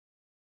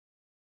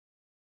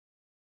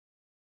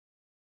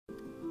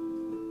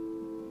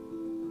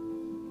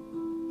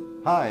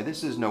Hi,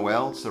 this is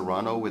Noel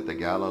Serrano with the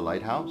Gala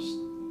Lighthouse.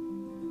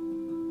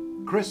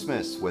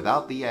 Christmas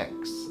without the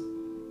X.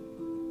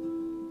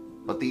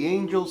 But the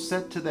angel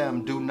said to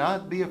them, "Do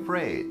not be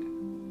afraid,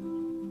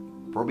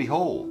 for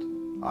behold,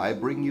 I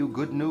bring you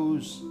good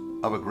news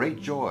of a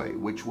great joy,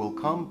 which will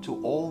come to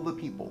all the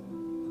people.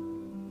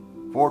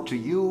 For to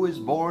you is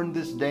born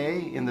this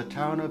day in the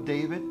town of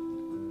David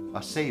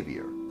a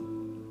Savior,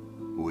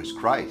 who is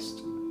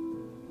Christ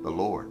the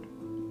Lord."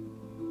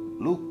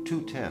 Luke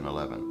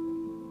 2:10-11.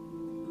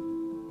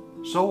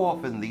 So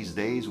often these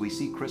days we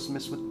see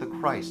Christmas with the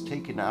Christ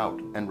taken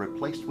out and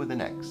replaced with an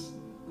X.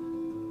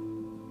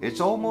 It's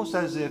almost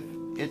as if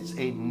it's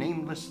a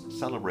nameless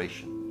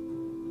celebration.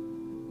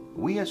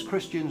 We as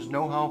Christians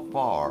know how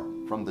far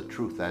from the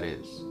truth that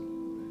is.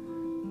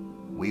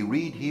 We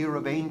read here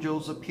of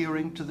angels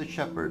appearing to the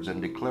shepherds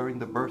and declaring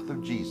the birth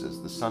of Jesus,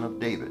 the Son of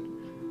David,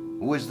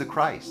 who is the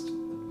Christ,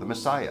 the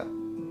Messiah.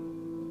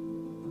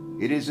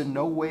 It is in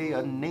no way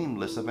a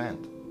nameless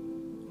event,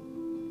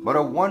 but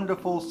a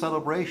wonderful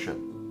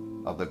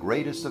celebration of the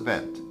greatest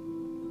event,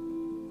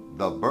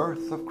 the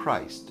birth of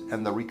Christ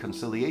and the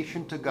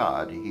reconciliation to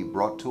God He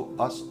brought to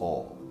us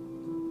all.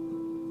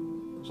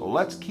 So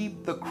let's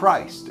keep the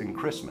Christ in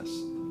Christmas.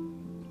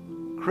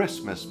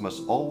 Christmas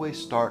must always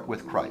start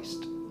with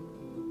Christ,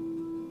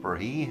 for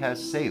He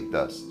has saved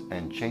us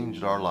and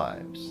changed our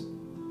lives.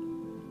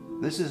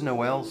 This is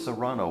Noel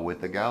Serrano with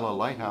the Gala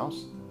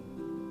Lighthouse,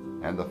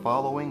 and the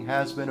following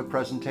has been a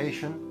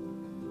presentation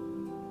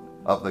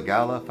of the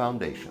Gala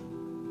Foundation.